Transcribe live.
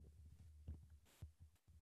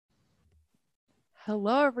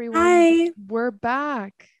Hello, everyone. Hi. We're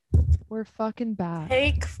back. We're fucking back.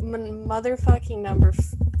 Take motherfucking number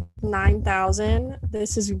 9,000.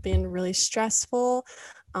 This has been really stressful.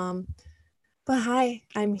 But hi,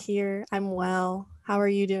 I'm here. I'm well. How are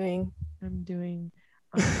you doing? I'm doing,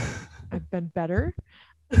 I've been better.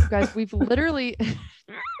 Guys, we've literally,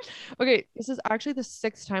 okay, this is actually the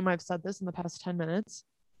 6th time I've said this in the past 10 minutes.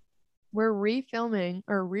 We're refilming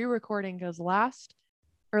or re-recording because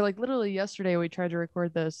literally yesterday we tried to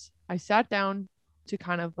record this. I sat down to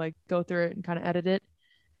kind of like go through it and kind of edit it.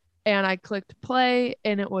 And I clicked play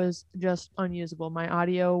and it was just unusable. My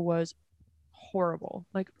audio was horrible,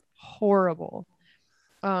 like horrible,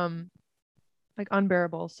 like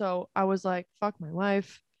unbearable. So I was like, fuck my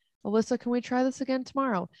life. Alyssa, can we try this again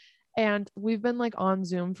tomorrow? And we've been like on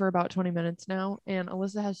Zoom for about 20 minutes now. And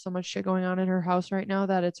Alyssa has so much shit going on in her house right now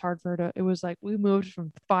that it's hard for her to. It was like we moved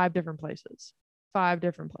from 5 different places. 5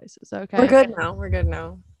 different places. Okay. We're good now. We're good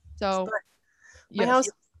now. So,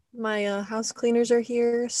 My yes. house cleaners are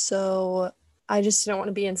here, so I just didn't want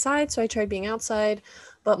to be inside, so I tried being outside.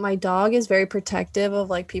 But my dog is very protective of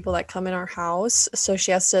like people that come in our house, so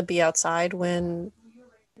she has to be outside when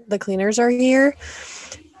the cleaners are here.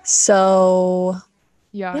 So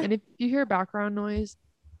Yeah. yeah. And if you hear background noise,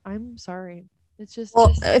 I'm sorry. It's just,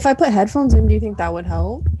 Well, if I put headphones in, do you think that would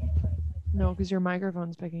help? no, because your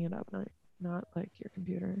microphone's picking it up, not like your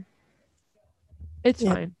computer. It's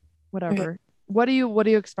Yeah. fine. Whatever. What do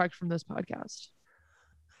you expect from this podcast?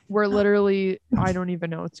 We're literally, I don't even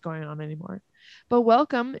know what's going on anymore. But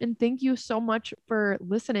welcome and thank you so much for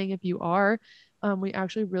listening if you are. We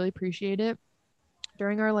actually really appreciate it.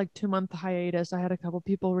 During our like 2-month hiatus, I had a couple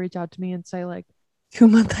people reach out to me and say like 2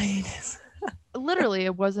 month hiatus. literally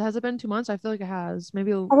has it been 2 months? I feel like it has.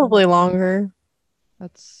 Maybe Probably longer.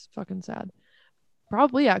 that's fucking sad.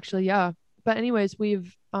 Probably actually, yeah. But anyways,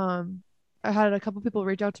 I had a couple people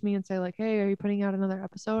reach out to me and say like, "Hey, are you putting out another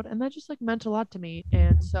episode?" And that just like meant a lot to me.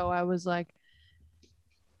 And so I was like,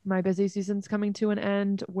 my busy season's coming to an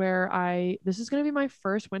end where this is going to be my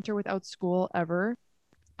first winter without school ever.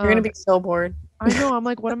 You're gonna be so bored. I know. I'm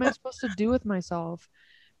like, what am I supposed to do with myself?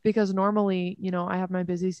 Because normally, I have my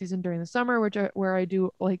busy season during the summer, where I do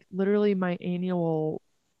like literally my annual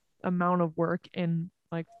amount of work in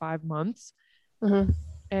like 5 months. Mm-hmm.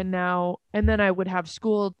 And then I would have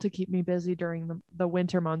school to keep me busy during the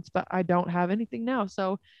winter months, but I don't have anything now.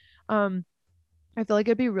 So um I feel like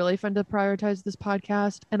it'd be really fun to prioritize this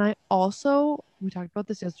podcast. And we talked about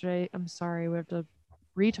this yesterday. I'm sorry, we have to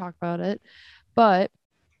re-talk about it. But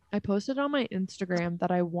I posted on my Instagram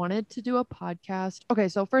that I wanted to do a podcast. Okay,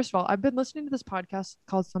 so first of all, I've been listening to this podcast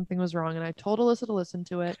called Something Was Wrong, and I told Alyssa to listen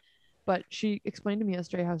to it, but she explained to me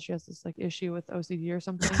yesterday how she has this like issue with OCD or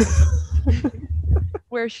something,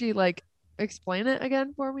 where she like explain it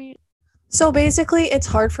again for me. So basically, it's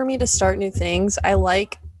hard for me to start new things.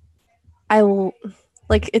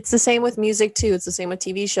 It's the same with music too. It's the same with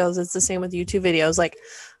TV shows. It's the same with YouTube videos. Like,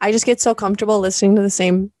 I just get so comfortable listening to the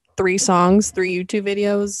same 3 songs, 3 YouTube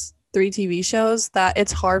videos, 3 TV shows that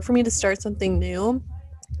it's hard for me to start something new.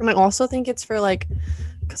 And I also think it's for like,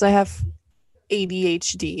 because I have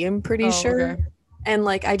ADHD, I'm pretty Oh, sure. okay. And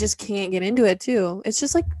like, I just can't get into it too. It's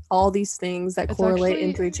just like all these things that It's correlate actually,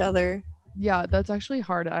 into each other. yeah, that's actually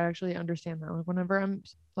hard. I actually understand that. Like whenever I'm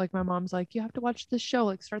like, my mom's like, you have to watch this show,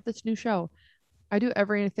 like start this new show. I do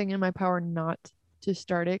everything in my power not to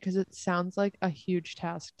start it because it sounds like a huge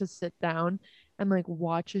task to sit down and like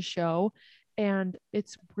watch a show. And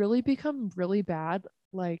it's really become really bad.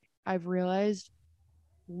 Like I've realized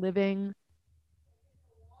living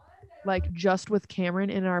like just with Cameron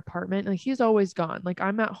in our apartment, like he's always gone. Like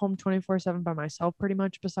I'm at home 24/7 by myself pretty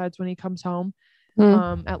much, besides when he comes home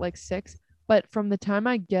at like 6. But from the time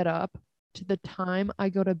I get up to the time I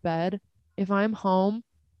go to bed, if I'm home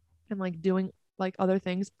and like doing like other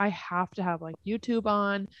things, I have to have like YouTube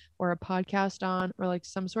on or a podcast on or like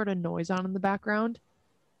some sort of noise on in the background.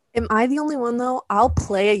 Am I the only one though? I'll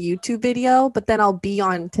play a YouTube video, but then I'll be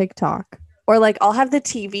on TikTok. Or like I'll have the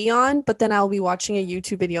TV on, but then I'll be watching a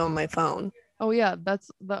YouTube video on my phone. Oh yeah, that's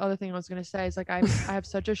the other thing I was gonna say is like I have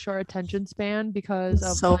such a short attention span because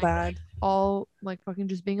It's of so like bad. all like fucking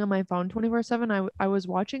just being on my phone 24/7. I was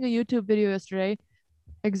watching a YouTube video yesterday,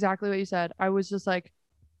 exactly what you said. I was just like,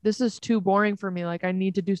 this is too boring for me. Like I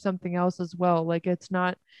need to do something else as well. Like it's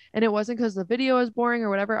not, and it wasn't because the video is boring or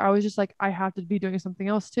whatever. I was just like, I have to be doing something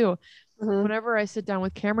else too. Mm-hmm. Whenever I sit down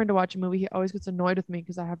with Cameron to watch a movie, he always gets annoyed with me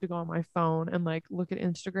because I have to go on my phone and like look at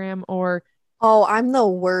Instagram or Oh, I'm the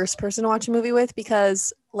worst person to watch a movie with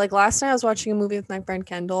because like last night I was watching a movie with my friend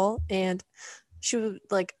Kendall and she was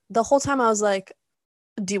like the whole time I was like,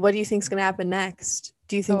 what do you think's gonna happen next?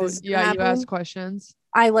 do you think Oh this is yeah, gonna you happen? ask questions.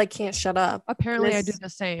 I like can't shut up. Apparently I do This- the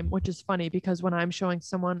same, which is funny because when I'm showing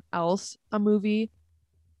someone else a movie,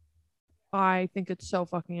 I think it's so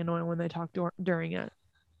fucking annoying when they talk during it.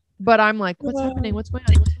 But I'm like, what's happening? What's going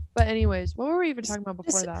on? But anyways, what were we even talking about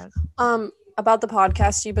before that? About the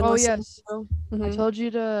podcast you've been Oh listening yes, to. I Mhm. told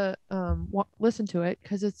you to listen to it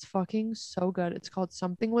because it's fucking so good. It's called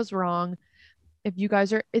Something Was Wrong. If you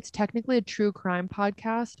guys are, it's technically a true crime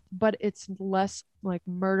podcast, but it's less like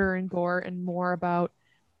murder and gore and more about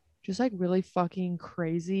just like really fucking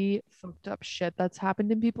crazy, fucked up shit that's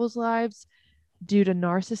happened in people's lives due to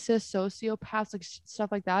narcissists, sociopaths, like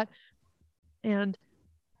stuff like that. And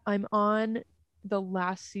I'm on the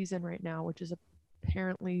last season right now, which is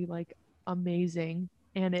apparently like amazing.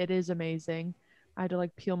 And it is amazing. I had to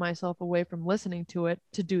like peel myself away from listening to it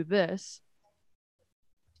to do this.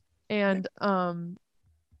 And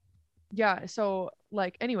yeah, so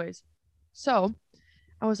like anyways, so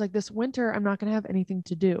I was like, this winter I'm not gonna have anything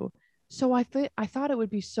to do. So I thought it would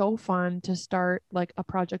be so fun to start like a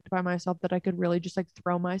project by myself that I could really just like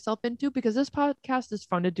throw myself into because this podcast is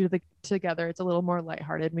fun to do together. It's a little more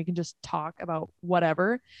lighthearted. We can just talk about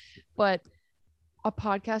whatever. But a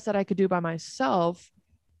podcast that I could do by myself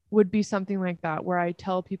would be something like that where I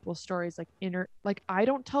tell people stories like I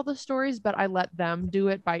don't tell the stories, but I let them do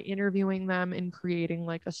it by interviewing them and creating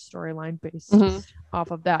like a storyline based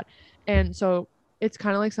off of that. And so it's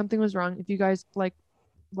kind of like Something Was Wrong. If you guys like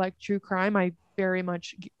true crime, I very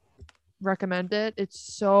much recommend it. It's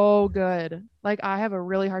so good. Like I have a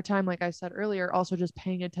really hard time, like I said earlier, also just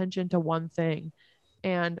paying attention to one thing.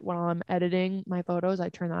 And while I'm editing my photos, I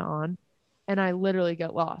turn that on and I literally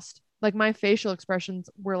get lost. Like my facial expressions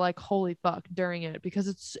were like, holy fuck during it because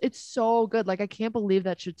it's so good. Like I can't believe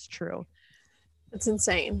that shit's true. It's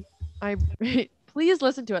insane. I please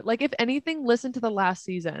listen to it. Like if anything, listen to the last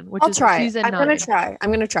season, which I'll is try. season 9. I'm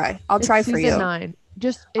gonna try. I'll It's try for season you. 9.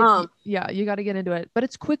 Just yeah, you got to get into it. But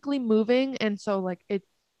it's quickly moving, and so like it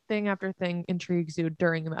thing after thing intrigues you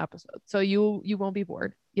during the episode, so you won't be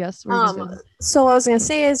bored. Yes. So what I was gonna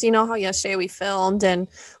say is, you know how yesterday we filmed and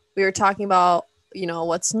we were talking about, you know,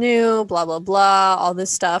 what's new, blah blah blah, all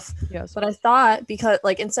this stuff. Yes. But I thought, because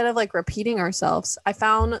like instead of like repeating ourselves, I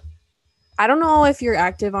found, I don't know if you're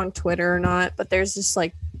active on Twitter or not, but there's just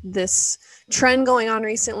like this trend going on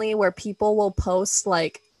recently where people will post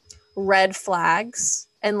like red flags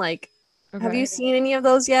and like, Okay. have you seen any of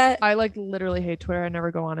those yet? I like literally hate Twitter. I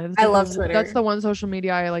never go on it. I love Twitter. That's the one social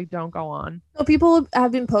media I like don't go on. So people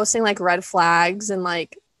have been posting like red flags and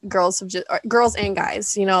like girls and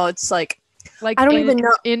guys, you know, it's like I don't even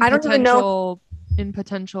know. I don't even know in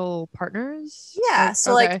potential partners. Yeah. Like,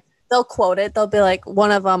 so like they'll quote it. They'll be like,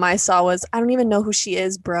 one of them I saw was, I don't even know who she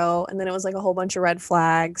is, bro. And then it was like a whole bunch of red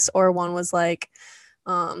flags. Or one was like,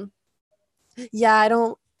 yeah, I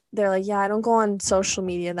don't go on social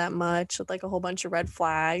media that much, with like a whole bunch of red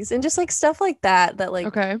flags and just like stuff like that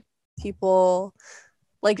like people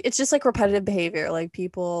like, it's just like repetitive behavior. Like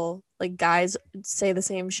people, like guys say the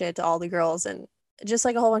same shit to all the girls and just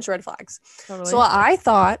like a whole bunch of red flags. Totally. So I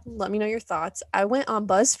thought, let me know your thoughts. I went on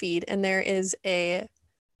BuzzFeed and there is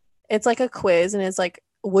it's like a quiz and it's like,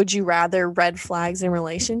 would you rather red flags in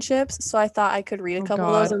relationships? So I thought I could read a couple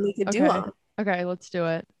of those and we could do them. Okay, let's do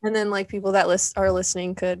it. And then like people that are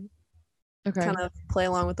listening could kind of play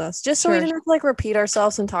along with us, just so we didn't have to like repeat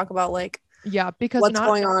ourselves and talk about like because what's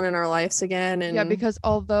going on in our lives again. And because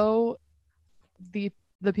although the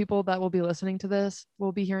people that will be listening to this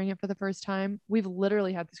will be hearing it for the first time, we've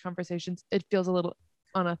literally had these conversations. It feels a little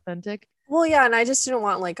unauthentic. Well, yeah, and I just didn't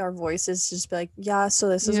want like our voices to just be like, yeah, so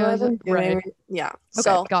this is what I've been doing. Right. Yeah. Okay,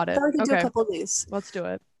 so got it. We can do a couple of these. Let's do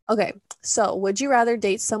it. Okay. So would you rather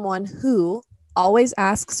date someone who always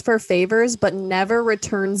asks for favors but never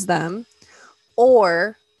returns them,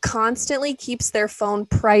 or constantly keeps their phone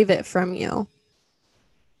private from you?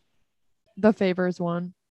 The favors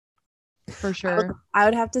one. For sure. I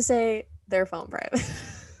would have to say their phone private.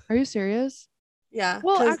 Are you serious? Yeah.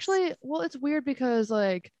 Well, actually, it's weird because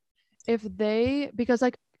like because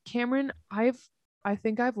like Cameron, I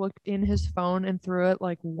think I've looked in his phone and through it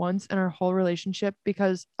like once in our whole relationship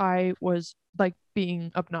because I was like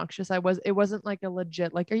being obnoxious. It wasn't like a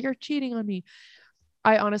legit like, you're cheating on me.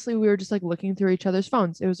 I honestly, we were just like looking through each other's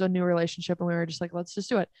phones. It was a new relationship and we were just like, let's just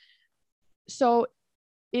do it. So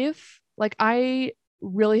if like, I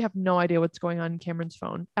really have no idea what's going on in Cameron's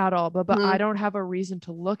phone at all, but I don't have a reason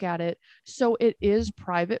to look at it. So it is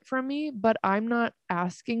private from me, but I'm not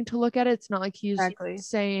asking to look at it. It's not like he's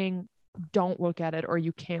saying don't look at it or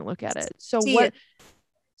you can't look at it. So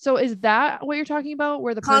so is that what you're talking about,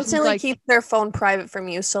 where the constantly like, keep their phone private from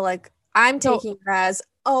you? So like I'm taking it as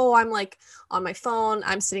oh, I'm like on my phone,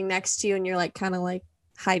 I'm sitting next to you, and you're like kind of like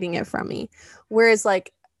hiding it from me. Whereas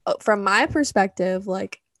like from my perspective,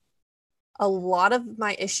 like a lot of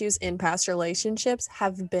my issues in past relationships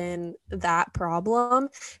have been that problem.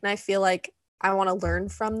 And I feel like I want to learn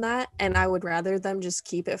from that. And I would rather them just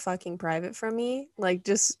keep it fucking private from me. Like,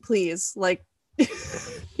 just please, like,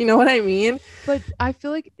 you know what I mean? But I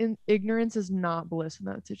feel like ignorance is not bliss in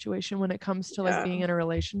that situation when it comes to like Yeah. being in a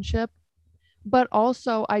relationship. But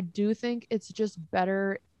also, I do think it's just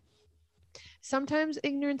better. Sometimes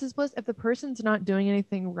ignorance is bliss. If the person's not doing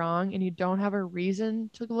anything wrong and you don't have a reason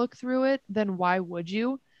to look through it, then why would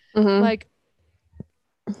you? Mm-hmm. Like,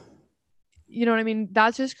 you know what I mean?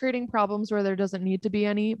 That's just creating problems where there doesn't need to be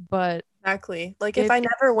any. But Exactly. Like, if if I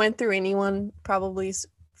never went through anyone probably's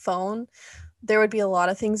phone, there would be a lot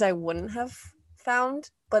of things I wouldn't have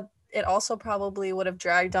found, but it also probably would have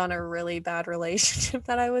dragged on a really bad relationship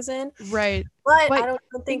that I was in. right, But I but don't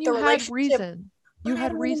even and think the you had relationship, reason. You but I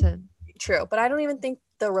had don't even, reason. true, but I don't even think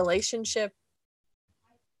the relationship,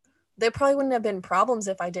 there probably wouldn't have been problems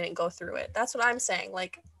if I didn't go through it. That's what I'm saying.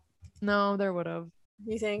 Like, No, there would have.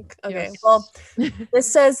 you think? Okay. Well, Yes.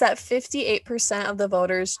 this says that 58% of the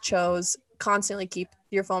voters chose constantly keep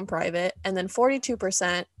your phone private, and then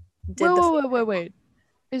 42% Wait, did the wait, wait, wait, favorite one. wait.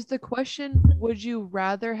 Is the question, would you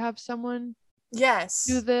rather have someone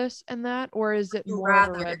do Yes. this and that, or is it more of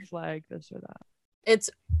a Rather. red flag, this or that? It's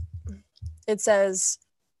it says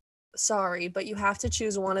sorry, but you have to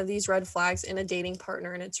choose one of these red flags in a dating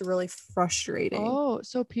partner, and it's really frustrating. Oh,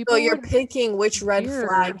 so So people you're would picking which red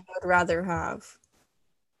flag weird. you would rather have.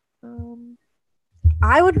 Um,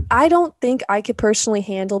 I don't think I could personally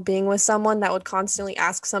handle being with someone that would constantly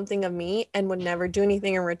ask something of me and would never do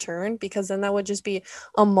anything in return, because then that would just be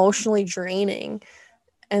emotionally draining.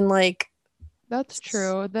 And like, that's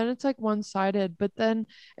true. Then it's like one-sided. But then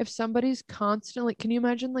if somebody's constantly, can you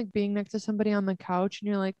imagine like being next to somebody on the couch and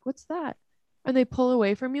you're like, what's that? And they pull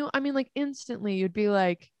away from you? I mean, like instantly you'd be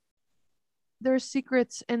like, there's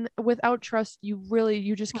secrets, and without trust,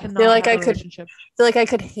 you just I feel cannot like have I a could relationship. feel like I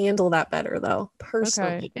could handle that better though,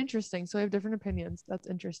 Okay, personally. interesting. So we have different opinions. That's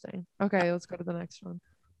interesting. Okay, let's go to the next one.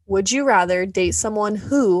 Would you rather date someone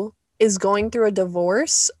who is going through a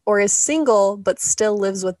divorce or is single but still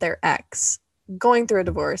lives with their ex? Going through a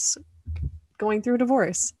divorce. Going through a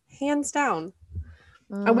divorce. Hands down.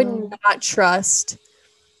 I would Um, not trust,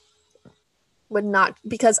 would not,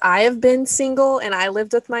 because I have been single and I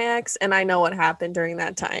lived with my ex and I know what happened during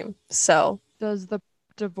that time. So, does the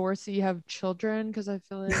divorcee have children? Because I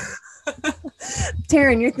feel like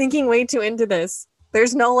Taryn, you're thinking way too into this.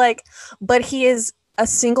 There's no like, but he is a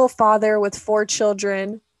single father with 4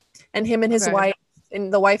 children, and him and his okay, wife,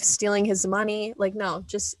 and the wife stealing his money. Like, no,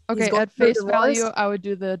 just he's okay. going At through a face value, divorce. I would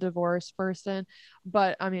do the divorce person,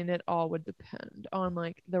 but I mean, it all would depend on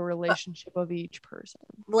like the But relationship of each person.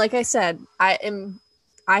 like I said, I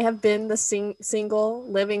have been the single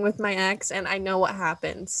living with my ex, and I know what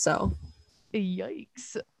happens. So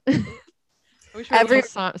Yikes! I wish we had every little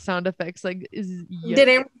sound effects like is yikes.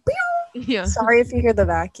 didn't. Yeah, Sorry if you hear the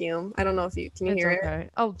vacuum. I don't know if you can you it's hear it. okay.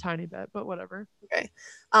 A tiny bit, but whatever. Okay.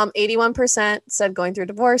 81% said going through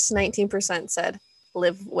divorce. 19% said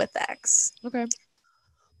live with ex. Okay.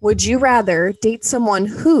 Would you rather date someone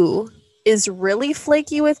who is really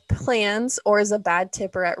flaky with plans or is a bad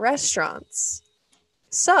tipper at restaurants?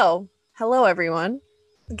 So, hello everyone.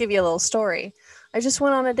 I'll give you a little story. I just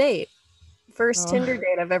went on a date. First Oh, Tinder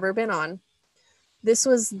date I've ever been on. This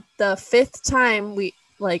was the 5th time we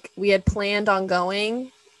had planned on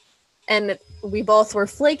going, and we both were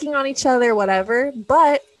flaking on each other, whatever,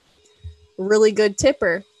 but really good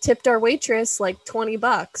tipper. Tipped our waitress like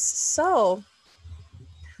 $20. So,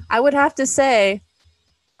 I would have to say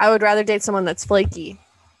I would rather date someone that's flaky,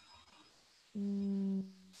 mm,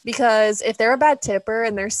 because if they're a bad tipper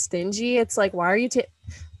and they're stingy, it's like, why are you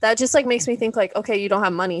that just like makes me think like, okay, you don't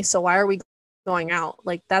have money, so why are we going out?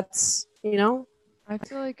 Like, that's, I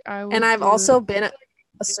feel like I and would I've do. also been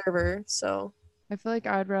a server, so I feel like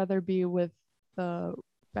I'd rather be with the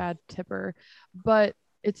bad tipper, but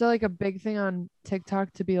it's like a big thing on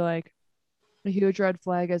TikTok to be like a huge red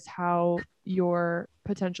flag is how your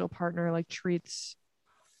potential partner like treats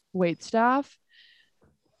wait staff.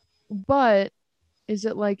 But is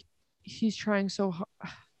it like he's trying so hard?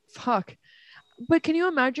 Fuck. But can you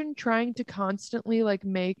imagine trying to constantly like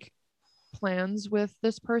make plans with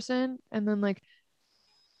this person and then like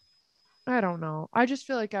I don't know. I just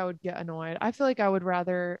feel like I would get annoyed. I feel like I would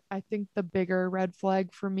rather, I think the bigger red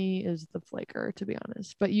flag for me is the flaker, to be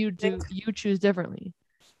honest. But I think you choose differently.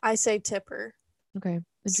 I say tipper. Okay.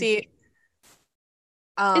 Interesting. See,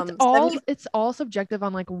 It's all subjective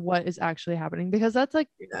on like what is actually happening, because that's like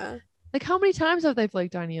Yeah. like how many times have they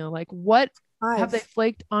flaked on you? Like what have they 5.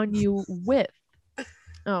 flaked on you with?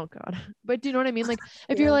 Oh God. But do you know what I mean? Like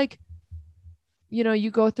if you're Yeah. like, you know,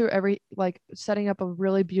 you go through every like setting up a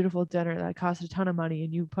really beautiful dinner that costs a ton of money,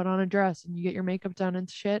 and you put on a dress and you get your makeup done and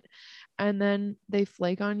shit, and then they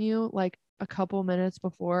flake on you like a couple minutes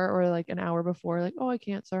before or like an hour before, like, oh, I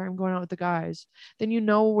can't, sorry, I'm going out with the guys. Then you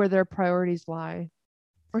know where their priorities lie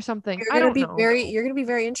or something. I don't know. You're gonna be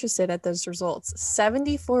very interested at those results.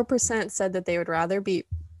 74% said that they would rather be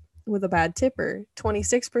with a bad tipper.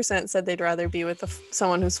 26% said they'd rather be with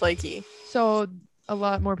someone who's flaky. So a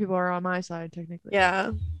lot more people are on my side technically.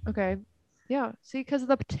 Yeah. Okay. Yeah. See, because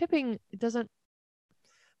the tipping, it doesn't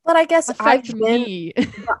But I guess affect me.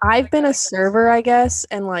 I've been a server, I guess,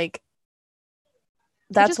 and like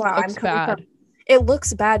that's why I'm looks coming bad. from. It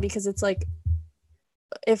looks bad because it's like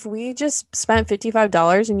if we just spent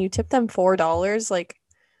 $55 and you tip them $4, like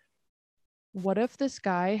what if this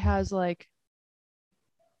guy has like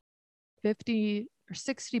 50 or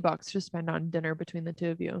 60 bucks to spend on dinner between the two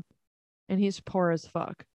of you, and he's poor as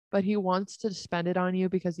fuck, but he wants to spend it on you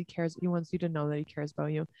because he cares, he wants you to know that he cares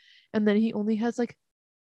about you, and then he only has like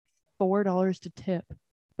 $4 to tip,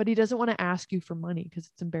 but he doesn't want to ask you for money because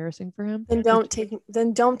it's embarrassing for him. then don't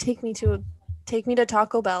take me to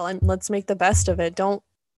Taco Bell and let's make the best of it. Don't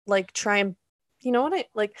like try and you know what I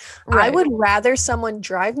like. Right. I would rather someone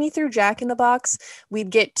drive me through Jack in the Box. We'd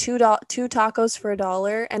get two tacos for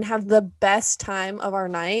 $1 and have the best time of our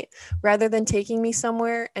night rather than taking me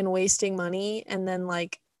somewhere and wasting money and then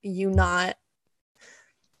like you not.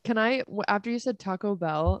 Can I, after you said Taco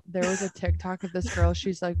Bell, there was a TikTok of this girl.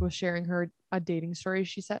 She's like, was sharing a dating story.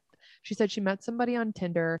 She said she met somebody on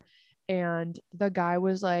Tinder, and the guy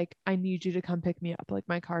was like, I need you to come pick me up. Like,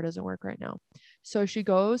 my car doesn't work right now. So she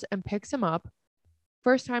goes and picks him up.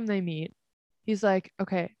 First time they meet, he's like,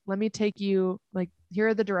 okay, let me take you, like, here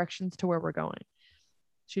are the directions to where we're going.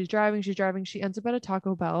 She's driving. She ends up at a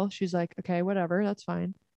Taco Bell. She's like, okay, whatever, that's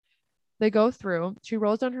fine. They go through. She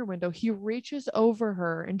rolls down her window. He reaches over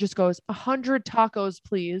her and just goes, 100 tacos,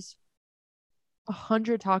 please.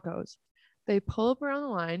 100 tacos. They pull up around the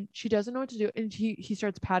line. She doesn't know what to do. And he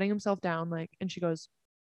starts patting himself down, like, and she goes,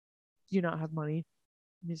 do you not have money?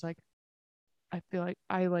 And he's like, I feel like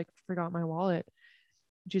I like forgot my wallet.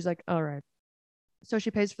 And she's like, all right. So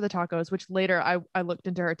she pays for the tacos, which later I looked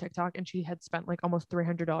into her TikTok and she had spent like almost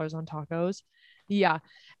 $300 on tacos. Yeah.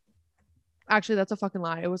 Actually, that's a fucking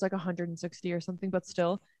lie. It was like 160 or something, but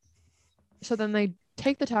still. So then they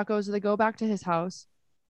take the tacos, they go back to his house,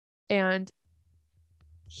 and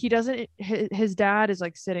he doesn't, his dad is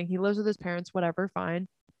like sitting, he lives with his parents, whatever, fine.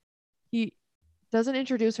 He doesn't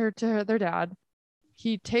introduce her to their dad.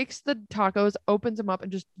 He takes the tacos, opens them up,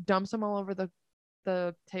 and just dumps them all over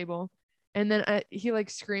the table. And then he like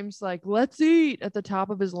screams like, let's eat, at the top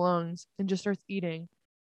of his lungs, and just starts eating.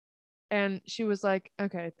 And she was like,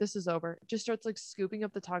 okay, this is over. Just starts like scooping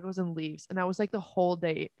up the tacos and leaves. And that was like the whole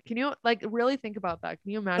date. Can you like really think about that?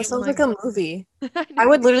 Can you imagine? That sounds like a movie. I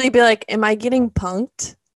would literally be like, am I getting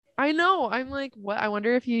punked? I know. I'm like, what? I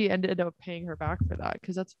wonder if he ended up paying her back for that,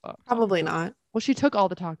 because that's fucked. Probably not. Well, she took all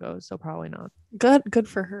the tacos, so probably not. Good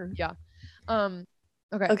for her. Yeah.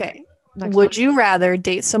 Okay. Next Would you rather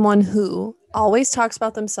date someone who always talks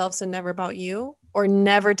about themselves and never about you, or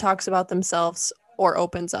never talks about themselves or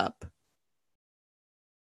opens up?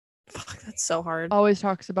 Fuck, that's so hard. Always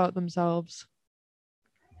talks about themselves.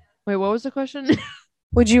 Wait, what was the question?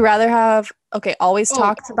 Would you rather have always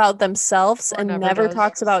talks about themselves and never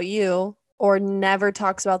talks about you, or never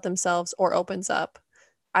talks about themselves or opens up?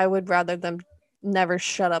 I would rather them never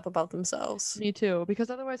shut up about themselves. Me too, because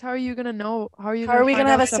otherwise, how are you gonna know? How are we gonna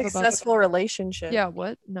have a successful relationship? Yeah.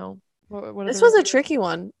 What? No. What this was a tricky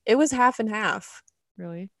one. It was half and half.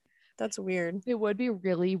 Really? That's weird. It would be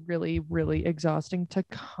really, really, really exhausting to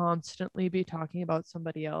constantly be talking about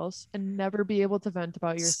somebody else and never be able to vent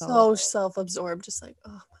about yourself. So self-absorbed, just like,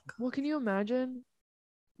 oh my god. Well, can you imagine?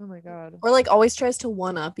 Oh my god. Or like always tries to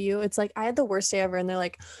one up you. It's like, I had the worst day ever, and they're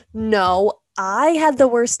like, no, I had the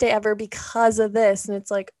worst day ever because of this. And it's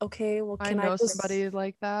like, okay, well, can I know somebody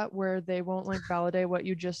like that where they won't like validate what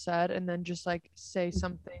you just said and then just like say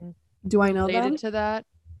something do I know related to that,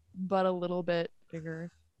 but a little bit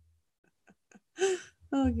bigger.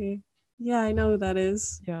 Okay. Yeah, I know who that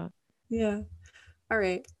is. Yeah. All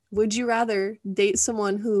right. Would you rather date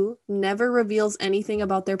someone who never reveals anything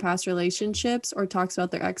about their past relationships or talks about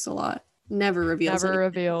their ex a lot? Never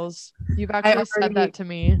reveals. You've actually said that to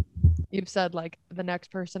me. You've said like the next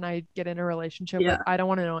person I get in a relationship with, I don't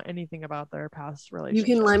want to know anything about their past relationship.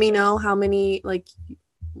 You can let me know how many like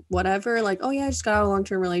whatever, like, oh yeah, I just got out of a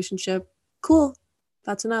long-term relationship. Cool.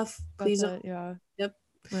 That's enough. That's Please. it. Yeah. Yep.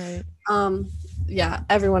 Right. Yeah,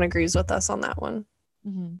 everyone agrees with us on that one.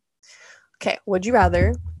 Mm-hmm. Okay, would you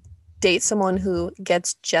rather date someone who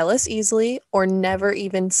gets jealous easily or never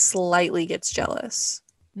even slightly gets jealous?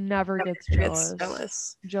 Never gets Never jealous.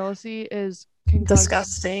 jealous. Jealousy can cause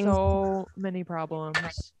Disgusting. so many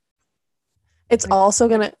problems. It's Like- also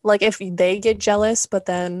gonna, like, if they get jealous, but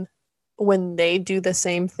then when they do the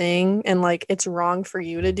same thing and like it's wrong for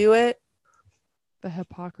you to do it, The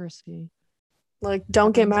hypocrisy. like,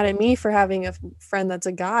 don't get Happens. mad at me for having a friend that's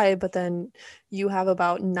a guy, but then you have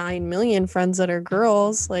about 9 million friends that are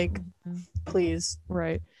girls. Like, Mhm. please.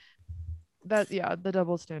 Right. The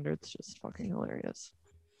double standard's just fucking hilarious.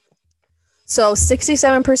 So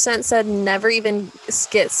 67% said never even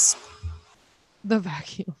skits. The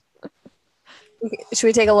vacuum. Should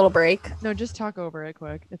we take a little break? No, just talk over it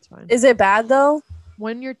quick. It's fine. Is it bad though?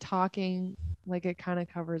 When you're talking, like it kind of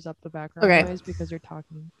covers up the background Okay. noise because you're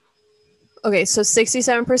talking. Okay, so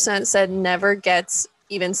 67% said never gets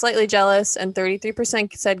even slightly jealous, and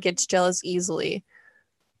 33% said gets jealous easily.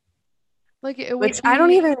 Like it would Which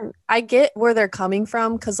I get where they're coming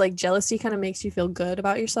from, because like jealousy kind of makes you feel good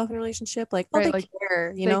about yourself in a relationship. Like, oh, Right, they like,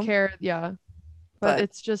 care, they care, yeah. But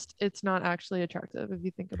But it's not actually attractive if you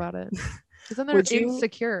think about it. Because then they're Would you-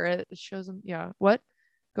 insecure. It shows them, yeah. What?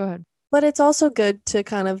 Go ahead. But it's also good to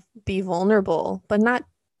kind of be vulnerable, but not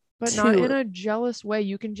But not in too. a jealous way.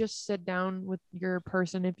 You can just sit down with your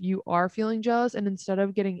person if you are feeling jealous, and instead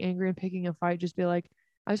of getting angry and picking a fight, just be like,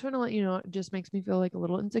 I just want to let you know it just makes me feel like a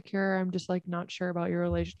little insecure. I'm just like not sure about your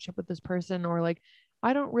relationship with this person, or like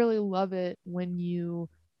I don't really love it when you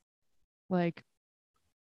like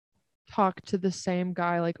talk to the same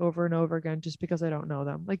guy like over and over again just because I don't know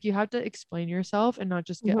them. Like you have to explain yourself and not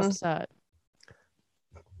just get Mhm. upset.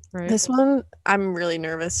 Right? This one, I'm really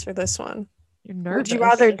nervous for this one. You're nervous. Would you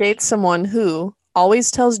rather date someone who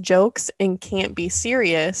always tells jokes and can't be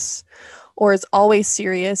serious, or is always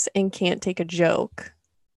serious and can't take a joke,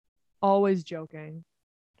 always joking?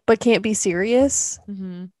 but can't be serious?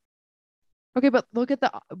 Mm-hmm. Okay, but look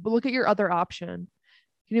at your other option.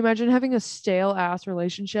 Can you imagine having a stale ass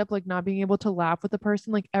relationship, like not being able to laugh with the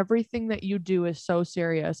person? Like everything that you do is so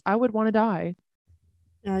serious. I would want to die.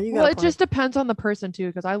 Yeah, you Well, got it just depends on the person too,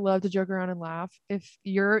 because I love to joke around and laugh. If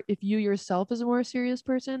you yourself is a more serious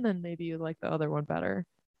person, then maybe you like the other one better.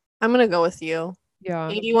 I'm gonna go with you. Yeah.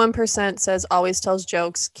 81% says always tells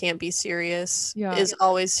jokes, can't be serious. Yeah. Is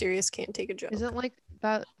always serious, can't take a joke. Isn't like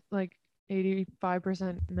that like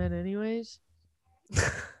 85% men anyways?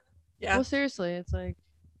 Yeah. Well, seriously, it's like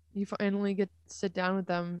you finally get to sit down with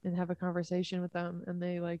them and have a conversation with them, and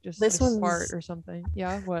they like just This fart one's- or something.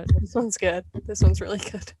 Yeah, what? This one's good. This one's really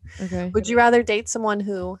good. Okay. Would you rather date someone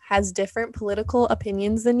who has different political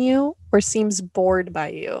opinions than you or seems bored by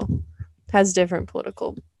you? Has different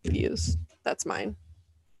political views. That's mine.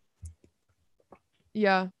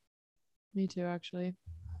 Yeah, me too, actually.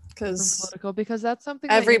 Different Because political, because that's something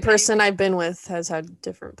that every you person I've been with has had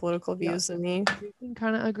different political Yeah. views than me. can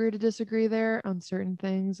kind of agree to disagree there on certain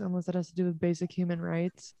things, unless it has to do with basic human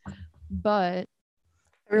rights. But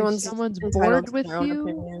Everyone's if someone's entitled bored to with their own you,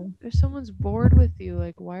 opinion. if someone's bored with you,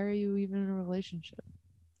 like why are you even in a relationship?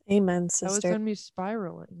 Amen, That would sister. send me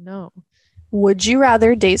spiraling. No. Would you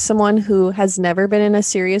rather date someone who has never been in a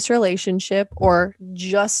serious relationship or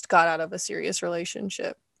just got out of a serious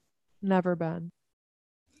relationship? Never been.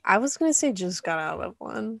 I was going to say just got out of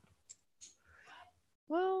one.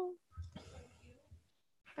 Well,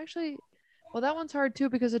 actually, that one's hard too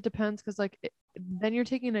because it depends. Because then you're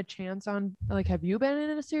taking a chance on like, have you been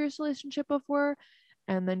in a serious relationship before?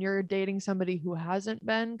 And then you're dating somebody who hasn't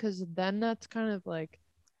been, because then that's kind of like,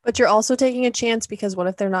 But you're also taking a chance because what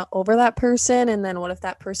if they're not over that person? And then what if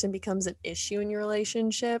that person becomes an issue in your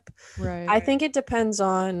relationship? right. I think it depends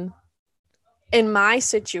on, in my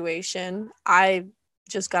situation, I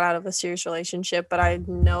just got out of a serious relationship, but I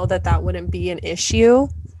know that that wouldn't be an issue.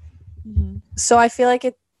 Mm-hmm. So I feel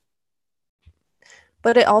like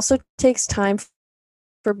but it also takes time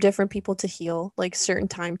for different people to heal, like certain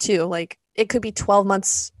time too. Like it could be 12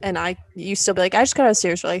 months and you still be like, I just got out of a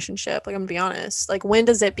serious relationship. Like, I'm gonna be honest. Like, when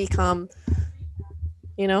does it become,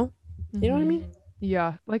 you know? You know what I mean?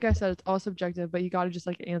 Yeah, like I said, it's all subjective, but you got to just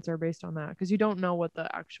like answer based on that because you don't know what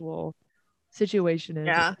the actual situation is.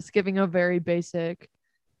 Yeah. It's giving a very basic,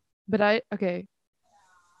 but okay,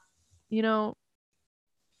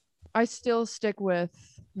 I still stick with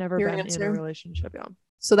never Your been in answer? a relationship. Yeah.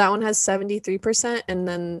 So that one has 73%, and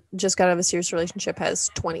then just got out of a serious relationship has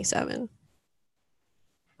 27.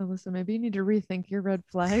 Alyssa, maybe you need to rethink your red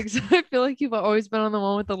flags. I feel like you've always been on the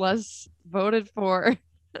one with the less voted for.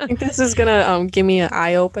 I think this is gonna give me an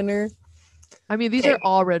eye opener. I mean, these Okay. are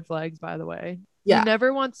all red flags, by the way. You Yeah.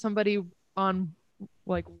 never want somebody on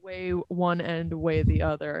like way one end, way the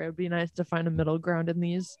other. It would be nice to find a middle ground in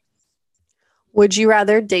these. Would you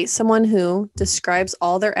rather date someone who describes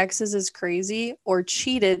all their exes as crazy or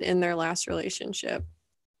cheated in their last relationship?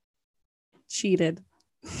 Cheated.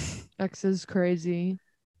 X is crazy.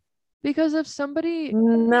 Because if somebody,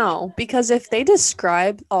 No, because if they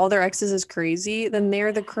describe all their exes as crazy, then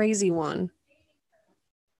they're the crazy one.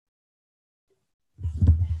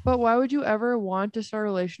 but why would you ever want to start a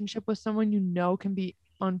relationship with someone you know can be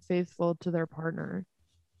unfaithful to their partner?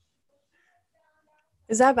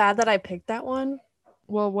 Is that bad that I picked that one?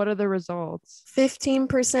 Well, what are the results?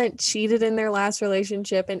 15% cheated in their last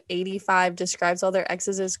relationship and 85 describes all their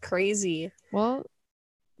exes as crazy. Well,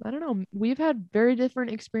 I don't know. We've had very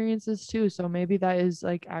different experiences too, so maybe that is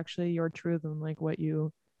like actually your truth and like what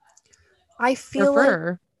you I feel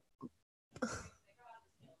prefer.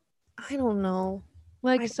 I don't know.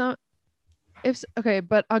 Like I, some if okay,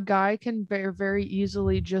 but a guy can very very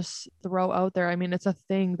easily just throw out there. I mean, it's a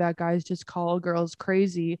thing that guys just call girls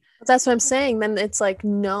crazy. that's what I'm saying. Then it's like,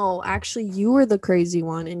 no, actually, you were the crazy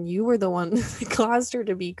one and you were the one that caused her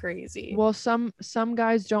to be crazy. Well, some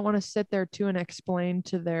guys don't want to sit there too and explain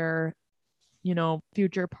to their,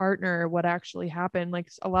 future partner what actually happened. Like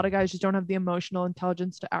a lot of guys just don't have the emotional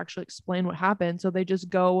intelligence to actually explain what happened, so they just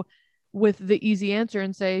go with the easy answer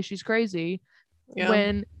and say she's crazy Yeah.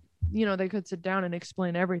 when they could sit down and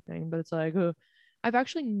explain everything. But it's like, I've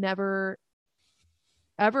actually never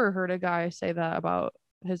ever heard a guy say that about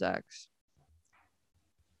his ex.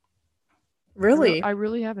 Really? I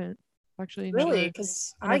really haven't actually Really? never,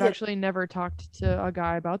 Because and I I've get actually never talked to a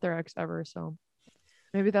guy about their ex ever. So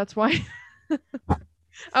maybe that's why.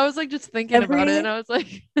 I was like just thinking about it, and every I was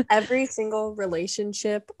like, every single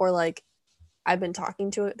relationship or like I've been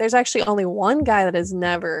talking to. There's actually only one guy that has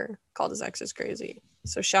never called his exes crazy.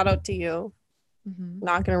 So shout out to you. mm-hmm,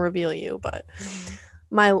 Not gonna reveal you, but mm-hmm.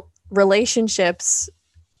 my relationships,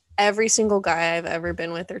 every single guy I've ever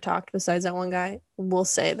been with or talked besides that one guy will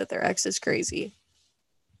say that their ex is crazy.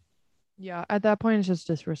 Yeah, at that point, it's just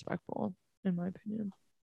disrespectful, in my opinion.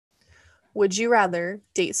 Would you rather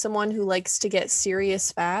date someone who likes to get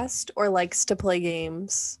serious fast or likes to play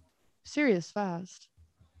games? Serious fast,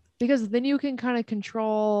 because then you can kind of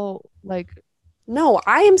control, like, No,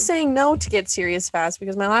 I am saying no to get serious fast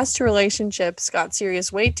because my last two relationships got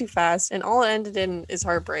serious way too fast and all it ended in is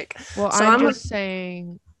heartbreak. well, So I'm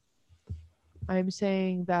I'm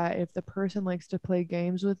saying that if the person likes to play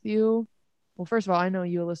games with you, well, first of all, I know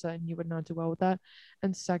you, Alyssa, and you would not do well with that.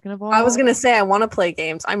 And second of I was all, gonna say I want to play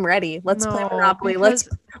games. I'm ready. Let's play no, Monopoly. because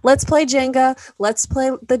Let's play Jenga. Let's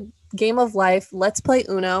play the game of life. Let's play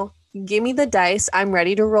Uno. Give me the dice. I'm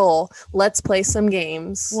ready to roll. Let's play some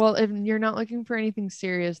games. well, if you're not looking for anything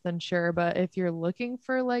serious, then sure. But if you're looking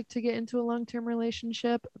for like to get into a long-term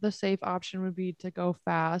relationship, the safe option would be to go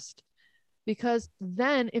fast. Because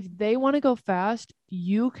then if they want to go fast,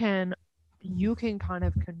 you can kind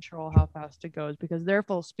of control how fast it goes because they're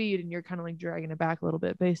full speed and you're kind of like dragging it back a little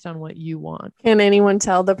bit based on what you want. Can anyone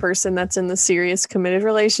tell the person that's in the serious committed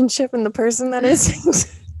relationship and the person that isn't?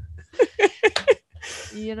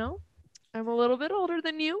 You know, I'm a little bit older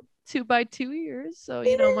than you, 2 by 2 years. So,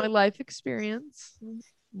 my life experience. I'm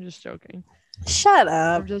just joking. Shut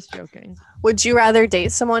up. I'm just joking. Would you rather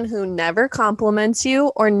date someone who never compliments you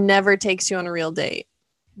or never takes you on a real date?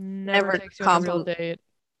 Never takes you on a real date.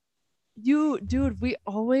 Dude, we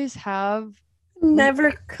always have.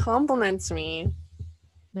 Never compliments me.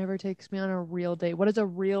 Never takes me on a real date. What is a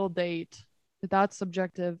real date? That's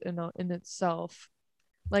subjective in itself.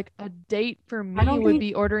 Like a date for me would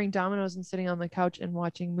be ordering Domino's and sitting on the couch and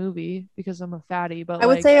watching movie because I'm a fatty. But I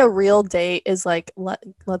would like, say a real date is like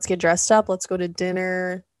let's get dressed up, let's go to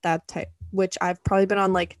dinner, that type. Which I've probably been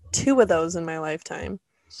on like 2 of those in my lifetime.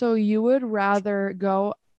 so you would rather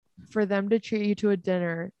go for them to treat you to a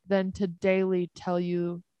dinner than to daily tell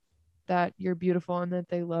you that you're beautiful and that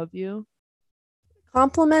they love you?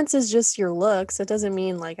 Compliments is just your looks. It doesn't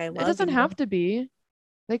mean like I It love doesn't you. have to be.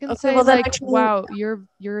 They can Okay, say well then like, "Wow, you're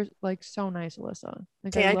like so nice, Alyssa.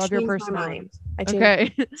 Like I love your personality."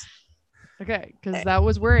 Okay. Okay, because that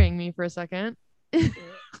was worrying me for a second.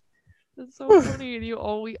 That's so funny. We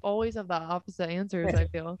always have the opposite answers, I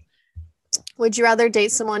feel. Would you rather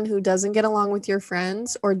date someone who doesn't get along with your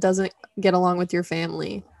friends or doesn't get along with your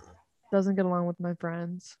family? Doesn't get along with my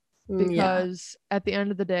friends. Yeah. Because at the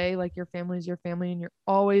end of the day, like your family is your family and you're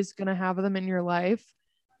always gonna have them in your life.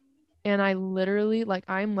 And I literally, like,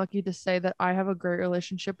 I'm lucky to say that I have a great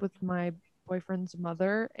relationship with my boyfriend's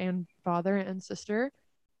mother and father and sister.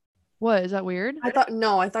 What, is that weird? I thought you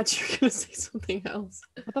were gonna say something else.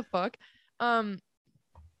 What the fuck?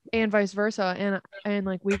 And vice versa. And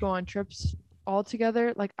like we go on trips all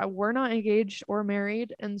together. Like we're not engaged or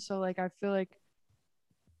married, and so like I feel like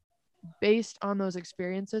based on those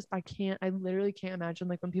experiences, I literally can't imagine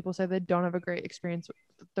like when people say they don't have a great experience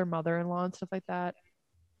with their mother-in-law and stuff like that.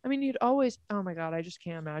 I mean, you'd always, oh my God, I just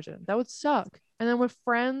can't imagine. That would suck. And then with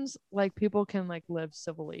friends, like people can like live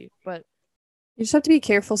civilly, but You just have to be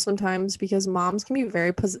careful sometimes because moms can be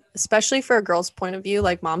very, especially for a girl's point of view,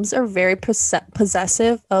 like moms are very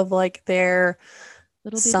possessive of like their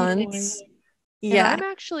little baby boy. sons. And Yeah. I'm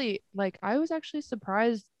actually like, I was actually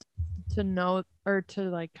surprised to know or to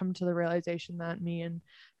like come to the realization that me and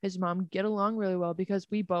his mom get along really well because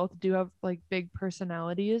we both do have like big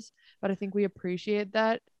personalities, but I think we appreciate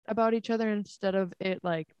that about each other instead of it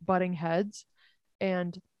like butting heads.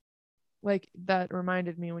 And like that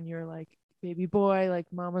reminded me when you're like baby boy,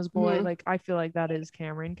 like mama's boy, Mhm. like I feel like that is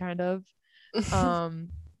Cameron kind of. Um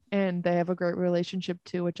and they have a great relationship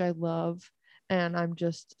too, which I love. And I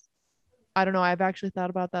don't know, I've actually thought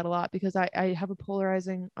about that a lot because I have a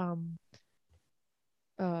polarizing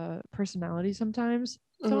personality sometimes.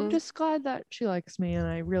 So I'm Mhm. just glad that she likes me and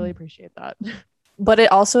I really appreciate that. But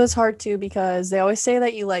it also is hard too because they always say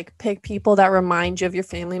that you like pick people that remind you of your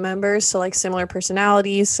family members. So like similar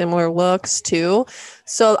personalities, similar looks too.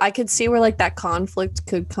 So I could see where like that conflict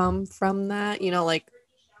could come from that, like,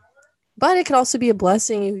 but it could also be a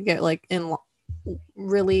blessing. You could get like in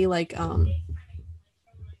really like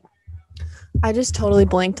I just totally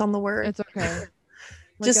blanked on the word. It's okay.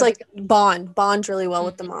 Just like bond really well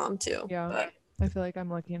with the Mhm. mom too. Yeah. But I feel like I'm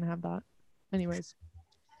lucky to have that. Anyways.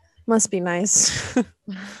 must be nice.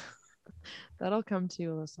 That'll come to you,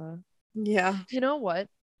 Alyssa. Yeah. You know what?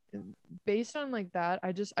 Based on like that,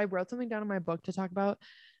 I wrote something down in my book to talk about,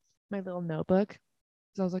 my little notebook.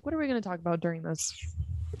 So I was like, what are we going to talk about during this?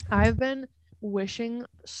 I've been wishing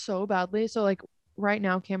so badly. So like right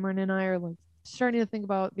now, Cameron and I are like starting to think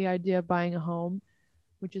about the idea of buying a home,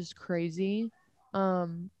 which is crazy.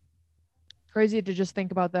 Um, Crazy to just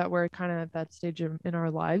think about that we're kind of at that stage in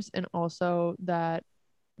our lives, and also that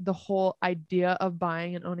the whole idea of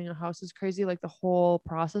buying and owning a house is crazy. Like the whole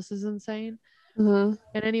process is insane. Mm-hmm.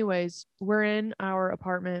 And anyways, we're in our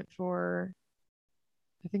apartment for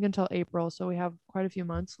I think until April, so we have quite a few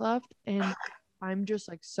months left, and I'm just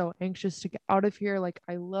like so anxious to get out of here. Like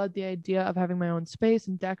I love the idea of having my own space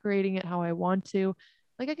and decorating it how I want to.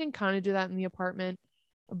 Like I can kind of do that in the apartment,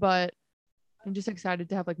 but I'm just excited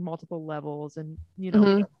to have like multiple levels and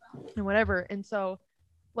Mm-hmm. and whatever. And so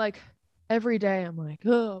like every day I'm like,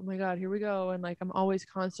 oh my God, here we go. And like I'm always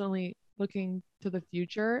constantly looking to the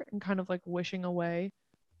future and kind of like wishing away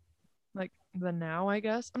like the now, I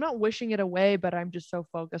guess. I'm not wishing it away, but I'm just so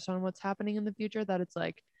focused on what's happening in the future that it's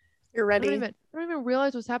like You're ready. I don't even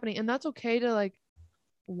realize what's happening. And that's okay to like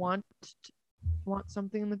want want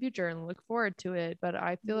something in the future and look forward to it. But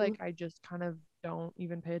I feel Mm-hmm. like I just kind of don't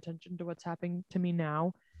even pay attention to what's happening to me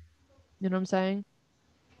now. You know what I'm saying?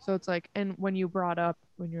 So it's like, and when you brought up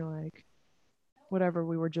when you're like, whatever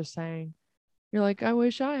we were just saying, you're like, I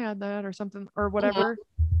wish I had that or something or whatever.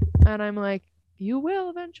 And I'm like, you will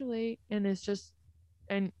eventually. And it's just,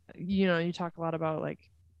 and you talk a lot about like,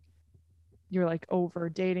 you're like over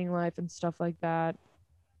dating life and stuff like that.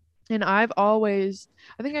 And I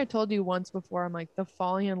think I told you once before, I'm like, the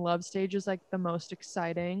falling in love stage is like the most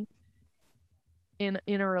exciting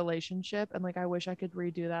in a relationship. And like, I wish I could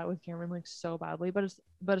redo that with Cameron like so badly, but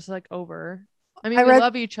it's like over. I mean, I we read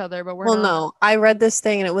love each other, but we're Well, not. no, I read this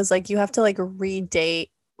thing and it was like you have to like redate.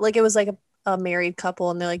 Like it was like a married couple,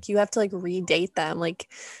 and they're like you have to like redate them, like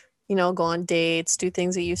go on dates, do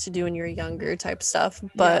things that you used to do when you were younger, type stuff. Yeah.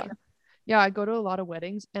 But Yeah, I go to a lot of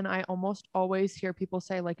weddings and I almost always hear people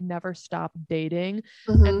say like never stop dating.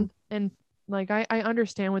 mhm, And like I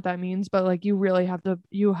understand what that means, but like you have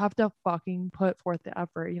to fucking put forth the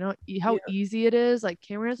effort. You know how yeah, easy it is. Like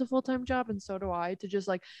Cameron has a full-time job and so do I, to just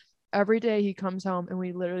like every day he comes home and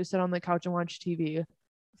we literally sit on the couch and watch TV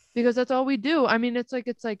because that's all we do. I mean, it's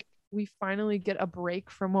like we finally get a break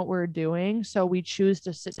from what we're doing, so we choose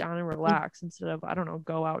to sit down and relax instead of, I don't know,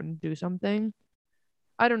 go out and do something.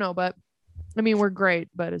 I don't know, but I mean, we're great,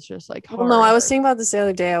 but it's just like well, no, hard. I was thinking about this the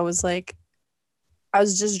other day. I was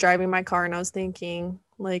just driving my car and I was thinking,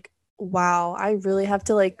 like, wow, I really have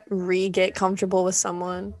to like get comfortable with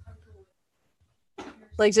someone.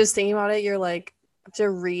 Like just thinking about it, you're like to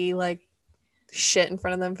like shit in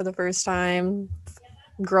front of them for the first time,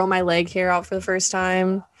 grow my leg hair out for the first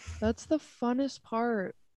time. That's the funnest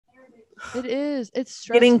part. It is. It's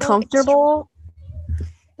Getting stressful. comfortable.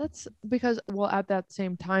 That's because, well, at that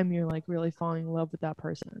same time, you're like really falling in love with that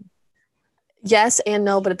person. Yes and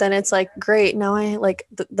no, but then it's like, great. Now I like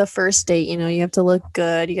the first date, you know, you have to look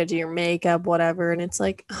good, you got to do your makeup, whatever. And it's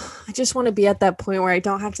like, I just want to be at that point where I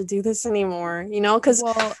don't have to do this anymore, you know, because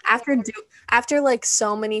Well, after do after like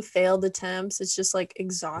so many failed attempts, it's just like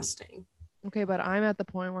exhausting. okay, but I'm at the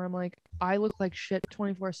point where I'm like, I look like shit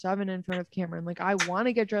 24/7 in front of Cameron. Like, I want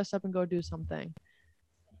to get dressed up and go do something.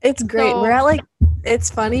 It's great. We're So at like,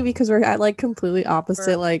 it's funny because we're at like completely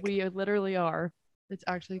opposite. Like, we literally are. It's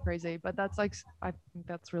actually crazy, but that's like, I think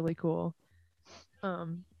that's really cool.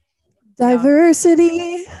 Um, yeah.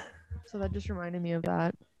 diversity. So that just reminded me of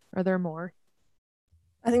that. Are there more?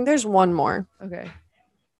 I think there's one more. Okay.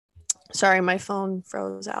 Sorry, my phone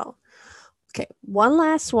froze out. Okay, one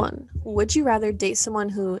last one. Would you rather date someone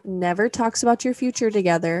who never talks about your future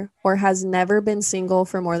together or has never been single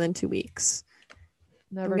for more than 2 weeks?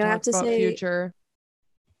 Never I'm gonna have talks to about say, future.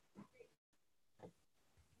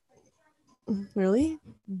 really?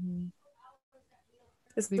 Mm-hmm.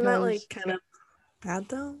 Isn't that Because like kind of bad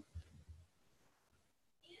though?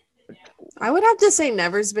 I would have to say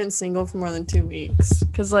never's been single for more than 2 weeks.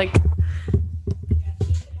 Cause like,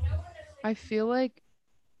 I feel like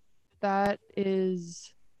that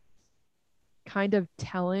is kind of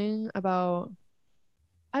telling about,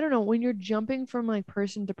 I don't know, when you're jumping from like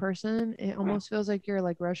person to person, it almost feels like you're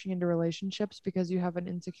like rushing into relationships because you have an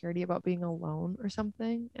insecurity about being alone or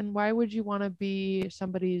something. And why would you want to be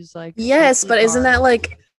somebody's like yes, safety but isn't guard? that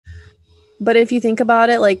like, but if you think about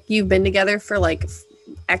it, like you've been together for like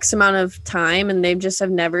X amount of time and they just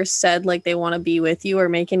have never said like they want to be with you or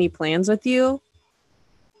make any plans with you.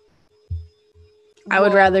 I would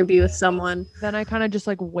Well, rather be with someone. then I kind of just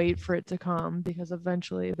like wait for it to come because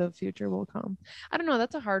eventually the future will come. I don't know.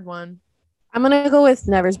 That's a hard one. I'm going to go with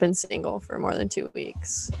never's been single for more than 2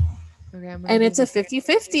 weeks. Okay, I'm gonna And go it's a with,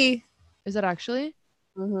 50-50. is it actually?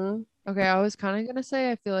 Mm-hmm. Okay, I was kind of gonna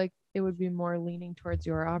say I feel like it would be more leaning towards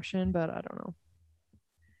your option, but I don't know.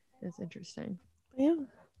 It's interesting. Yeah.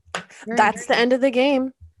 Very That's the interesting. end of the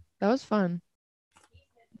game. That was fun.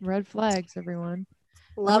 Red flags, everyone.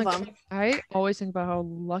 I'm Love like, them. I always think about how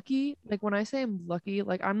lucky, like when I say I'm lucky,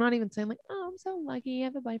 like I'm not even saying like, oh, I'm so lucky I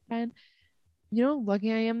have a boyfriend. You know how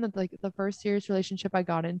lucky I am that like the first serious relationship I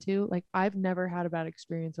got into, like I've never had a bad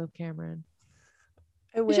experience with Cameron.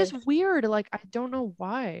 I It's wish. just weird. Like I don't know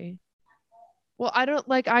why. Well, I don't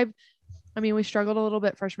like I mean, we struggled a little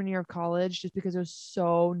bit freshman year of college just because it was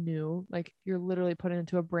so new. Like you're literally put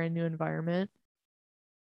into a brand new environment.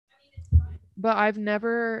 But I've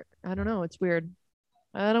never, I don't know, it's weird.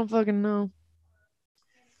 I don't fucking know.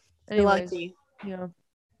 You're Anyways, lucky. yeah.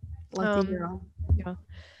 Lucky Um, girl. yeah.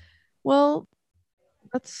 Well,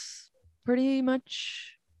 that's pretty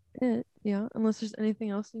much it. Yeah. Unless there's anything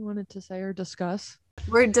else you wanted to say or discuss.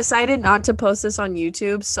 We're decided not to post this on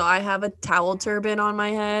YouTube, so I have a towel turban on my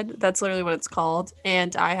head. That's literally what it's called.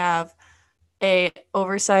 And I have a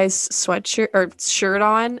oversized sweatshirt or shirt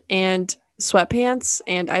on and sweatpants,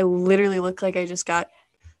 and I literally look like I just got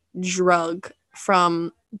drug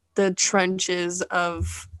from the trenches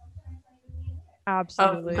of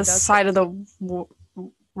Absolutely. the side of the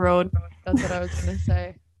road. That's what I was gonna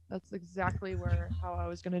say. That's exactly where how I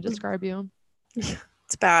was gonna describe you.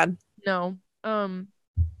 It's bad. No.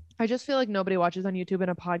 I just feel like nobody watches on YouTube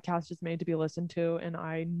and a podcast is made to be listened to, and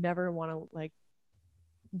I never want to like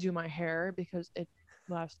do my hair because it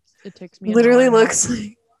takes me an hour Literally and a half. looks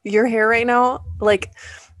like your hair right now, like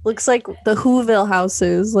looks like the Whoville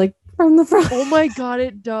houses, like from the front. Oh my god,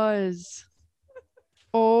 it does.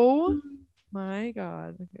 Oh my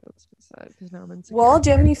god. Okay, let's fix that because now I'm insecure. Well, do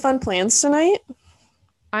you have any fun plans tonight?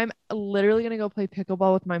 I'm literally gonna go play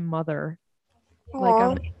pickleball with my mother. Like Aw.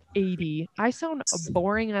 I'm 80. I sound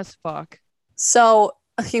boring as fuck. So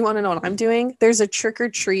you want to know what I'm doing? There's a trick or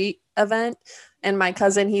treat event, and my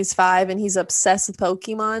cousin, he's 5 and he's obsessed with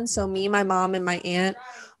Pokemon. So me, my mom, and my aunt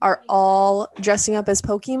are all dressing up as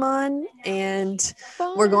Pokemon, and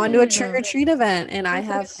we're going to a trick or Fun. treat event. And I That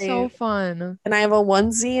have sounds so fun. a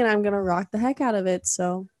onesie, and I'm gonna rock the heck out of it.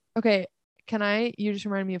 So Okay, you just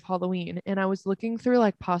reminded me of Halloween, and I was looking through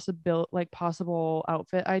like possible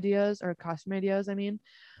outfit ideas or costume ideas, I mean.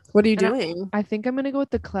 what are you And doing? I think I'm gonna go with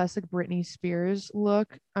the classic Britney Spears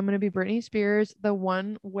look. I'm gonna be Britney Spears, the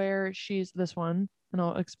one where she's this one, and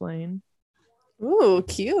I'll explain. Ooh,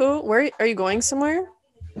 cute. Where are you going somewhere?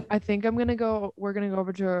 I think we're gonna go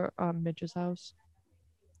over to Mitch's house.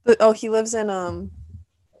 Oh, he lives in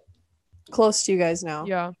close to you guys now.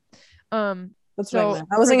 Yeah. Um, That's what I so meant.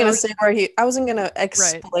 I wasn't for gonna those say where he. I wasn't gonna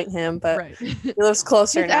exploit him, but right. he lives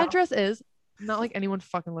closer His now. address is not like anyone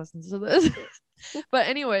fucking listens to this. But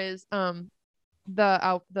anyways,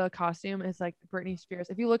 the costume is like Britney Spears.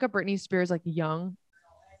 If you look up Britney Spears like young,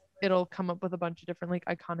 it'll come up with a bunch of different like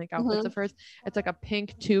iconic outfits Mhm. at first. It's like a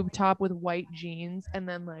pink tube top with white jeans and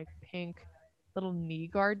then like pink little knee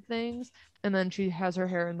guard things. And then she has her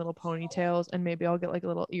hair in little ponytails, and maybe I'll get like a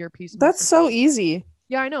little earpiece That's so easy.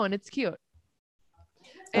 Yeah, I know, and it's cute.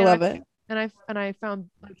 I And love it. I found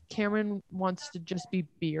like Cameron wants to just be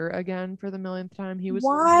beer again for the millionth time. He was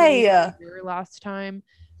really Why? beer last time.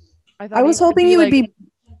 I I thought he was could hoping be you would like be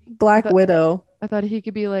Black Widow. I thought he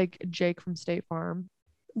could be like Jake from State Farm.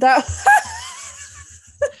 That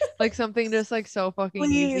Like something just like so fucking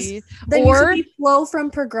please. easy. Then you could be Flo from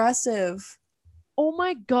Progressive. Oh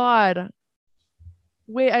my god.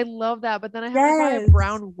 Wait, I love that, but then I have to buy a Yes.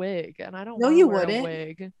 brown wig, and I don't No, want you to wear a wouldn't.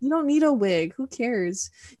 wig. You don't need a wig. Who cares?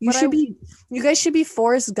 You But you guys should be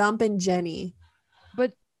Forrest Gump and Jenny.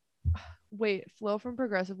 But wait, Flo from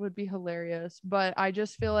Progressive would be hilarious, but I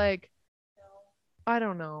just feel like I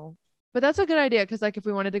don't know. But that's a good idea because like if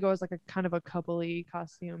we wanted to go as like a kind of a coupley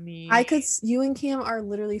costume, You and Cam are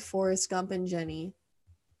literally Forrest Gump and Jenny.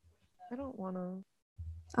 I don't want to.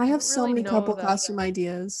 I have so really many know couple that. costume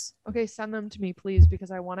ideas. Okay, send them to me, please,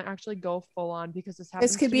 because I want to actually go full on because this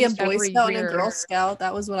happens. This could to be me a Boy every Scout year. and a Girl Scout.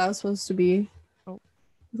 That was what I was supposed to be. Oh.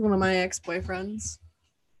 One of my ex-boyfriends.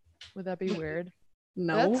 Would that be weird?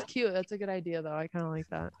 No. That's cute. That's a good idea though. I kind of like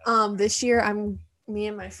that. This year me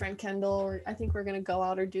and my friend Kendall, I think we're gonna go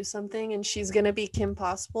out or do something, and she's gonna be Kim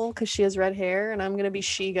Possible because she has red hair, and I'm gonna be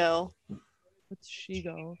Shigo. What's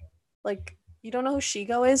Shigo? Like, you don't know who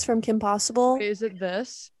Shigo is from Kim Possible? Okay, is it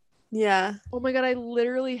this? Yeah. Oh my god, I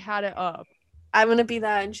literally had it up. I'm gonna be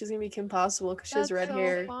that, and she's gonna be Kim Possible because she has red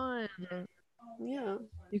hair. Fun. Yeah.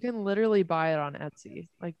 You can literally buy it on Etsy,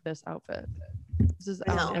 like this outfit. This is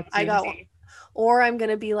on Etsy. I got one. Or I'm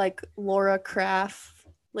gonna be like Laura Craft,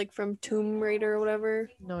 like from Tomb Raider or whatever.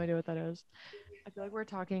 No idea what that is. I feel like we're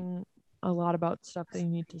talking a lot about stuff that you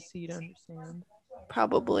need to see to understand.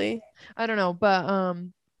 Probably. I don't know, but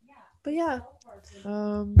yeah.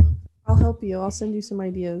 I'll help you. I'll send you some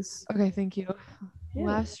ideas. Okay, thank you. Yeah.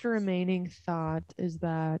 Last remaining thought is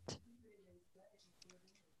that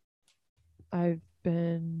I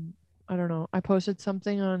don't know. I posted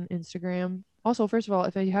something on Instagram. Also, first of all,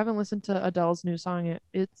 if you haven't listened to Adele's new song,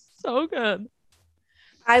 it's so good.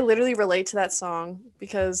 I literally relate to that song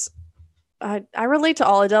because I relate to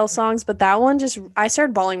all Adele songs, but that one I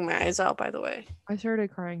started bawling my eyes out, by the way. I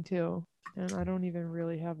started crying too, and I don't even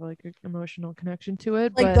really have like an emotional connection to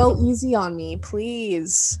it. Like, go easy on me,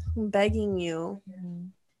 please. I'm begging you.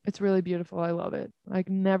 It's really beautiful. I love it. Like,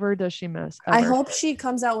 never does she miss. Ever. I hope she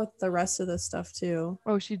comes out with the rest of the stuff too.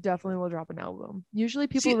 Oh, she definitely will drop an album. Usually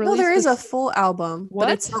people release. No, there is a full album. What?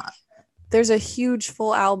 But it's not. There's a huge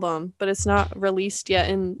full album, but it's not released yet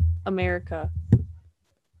in America.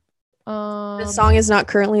 The song is not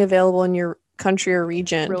currently available in your country or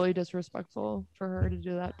region. Really disrespectful for her to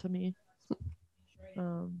do that to me.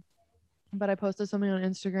 But I posted something on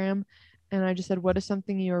Instagram, and I just said, "What is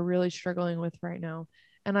something you are really struggling with right now?"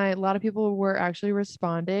 And a lot of people were actually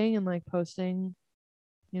responding and like posting,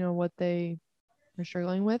 what they are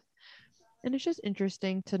struggling with. And it's just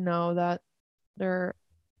interesting to know that there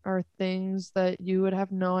are things that you would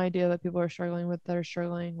have no idea that people are struggling with that are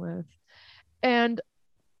struggling with. And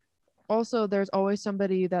also there's always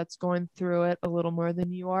somebody that's going through it a little more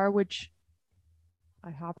than you are, which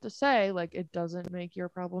I have to say, like, it doesn't make your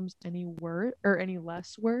problems any worse or any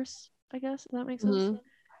less worse, I guess, if that makes sense.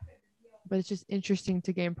 But it's just interesting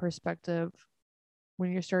to gain perspective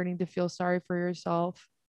when you're starting to feel sorry for yourself,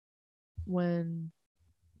 when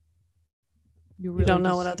you really don't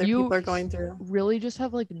know what other people are going through. Really just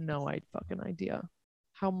have like no fucking idea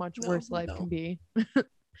how much worse life can be.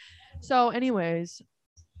 So anyways,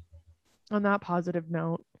 on that positive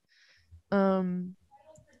note,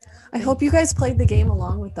 I hope you guys played the game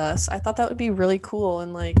along with us. I thought that would be really cool.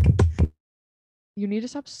 And like, you need to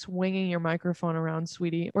stop swinging your microphone around,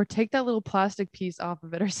 sweetie, or take that little plastic piece off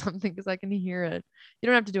of it or something, because I can hear it. You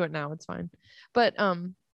don't have to do it now, it's fine. But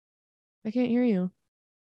I can't hear you.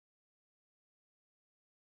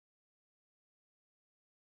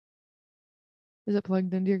 Is it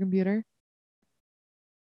plugged into your computer?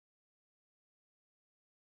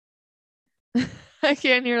 I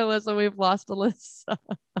can't hear Alyssa. We've lost Alyssa.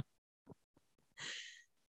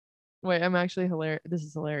 Wait, I'm actually hilarious. This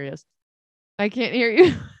is hilarious. I can't hear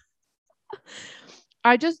you.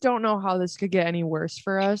 I just don't know how this could get any worse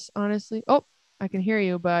for us, honestly. Oh, I can hear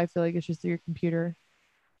you, but I feel like it's just your computer.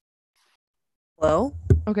 Hello?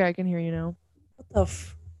 Okay, I can hear you now. What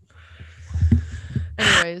the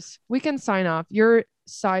Anyways, we can sign off. Your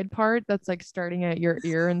side part that's like starting at your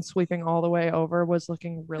ear and sweeping all the way over was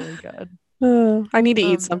looking really good. I need to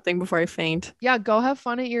eat something before I faint. Yeah, go have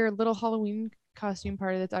fun at your little Halloween costume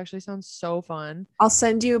party. That actually sounds so fun. I'll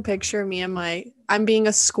send you a picture of me and I'm being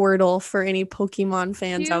a Squirtle for any Pokemon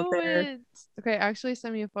fans out there. Cute. Okay, actually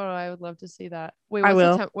send me a photo. I would love to see that. Wait, I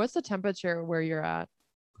will. What's the temperature where you're at?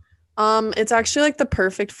 It's actually like the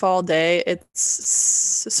perfect fall day.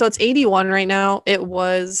 It's 81 right now.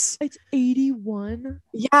 It's 81.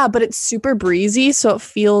 Yeah, but it's super breezy, so it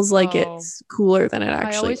feels like Oh. it's cooler than it I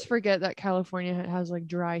actually always is. forget that California has like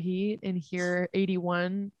dry heat, and here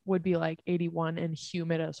 81 would be like 81 and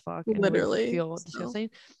humid as fuck, and it would Literally. feel So, disgusting.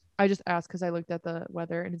 I just asked because I looked at the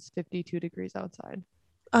weather and it's 52 degrees outside.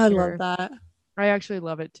 I Here. love that. I actually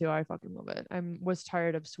love it too. I fucking love it. I was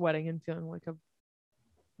tired of sweating and feeling like a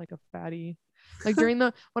fatty. Like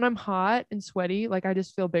when I'm hot and sweaty, like I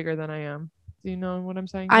just feel bigger than I am. Do you know what I'm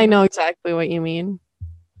saying? I know exactly what you mean.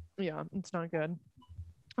 Yeah, it's not good.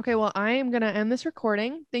 Okay, well, I am going to end this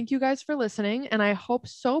recording. Thank you guys for listening. And I hope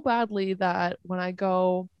so badly that when I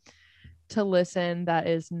go to listen, that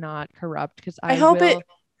is not corrupt, because I hope just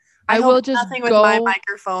nothing with my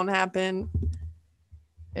microphone happen.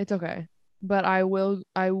 It's okay. But I will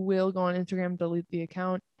go on Instagram, delete the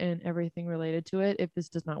account and everything related to it if this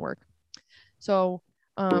does not work. So,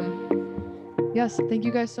 yes, thank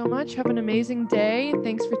you guys so much. Have an amazing day.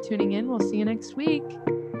 Thanks for tuning in. We'll see you next week.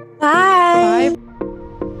 Bye.